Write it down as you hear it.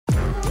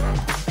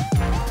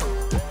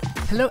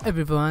Hello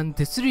everyone,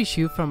 this is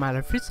Rishu from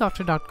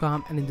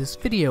freensoftware.com, and in this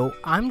video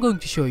I'm going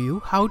to show you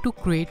how to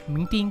create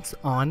meetings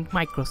on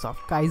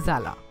Microsoft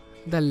Kaizala.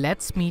 The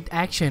Let's Meet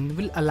action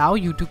will allow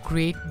you to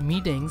create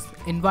meetings,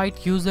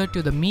 invite user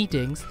to the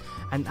meetings,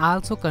 and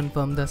also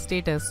confirm the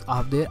status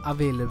of their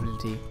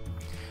availability.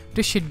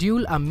 To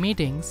schedule a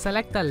meeting,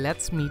 select the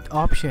Let's Meet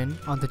option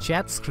on the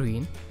chat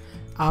screen.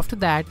 After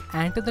that,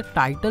 enter the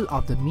title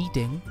of the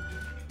meeting,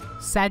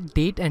 set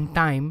date and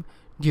time,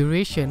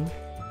 duration,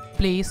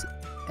 place,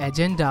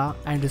 agenda,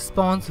 and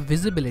response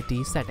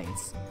visibility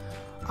settings.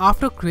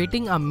 After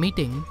creating a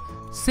meeting,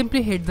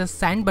 simply hit the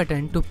send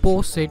button to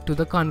post it to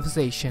the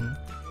conversation.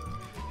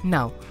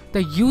 Now,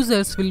 the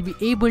users will be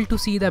able to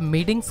see the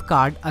meetings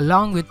card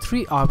along with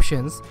 3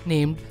 options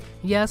named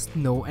yes,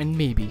 no, and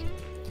maybe.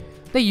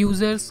 The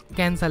users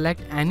can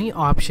select any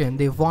option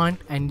they want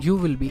and you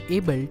will be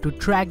able to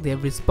track their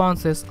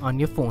responses on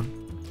your phone.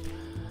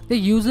 The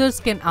users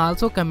can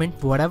also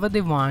comment whatever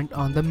they want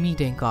on the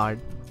meeting card.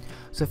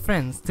 So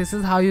friends, this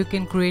is how you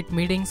can create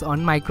meetings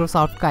on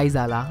Microsoft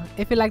Kaizala.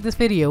 If you like this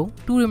video,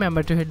 do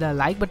remember to hit the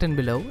like button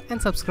below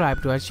and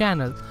subscribe to our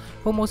channel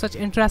for more such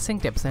interesting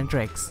tips and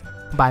tricks.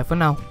 Bye for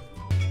now.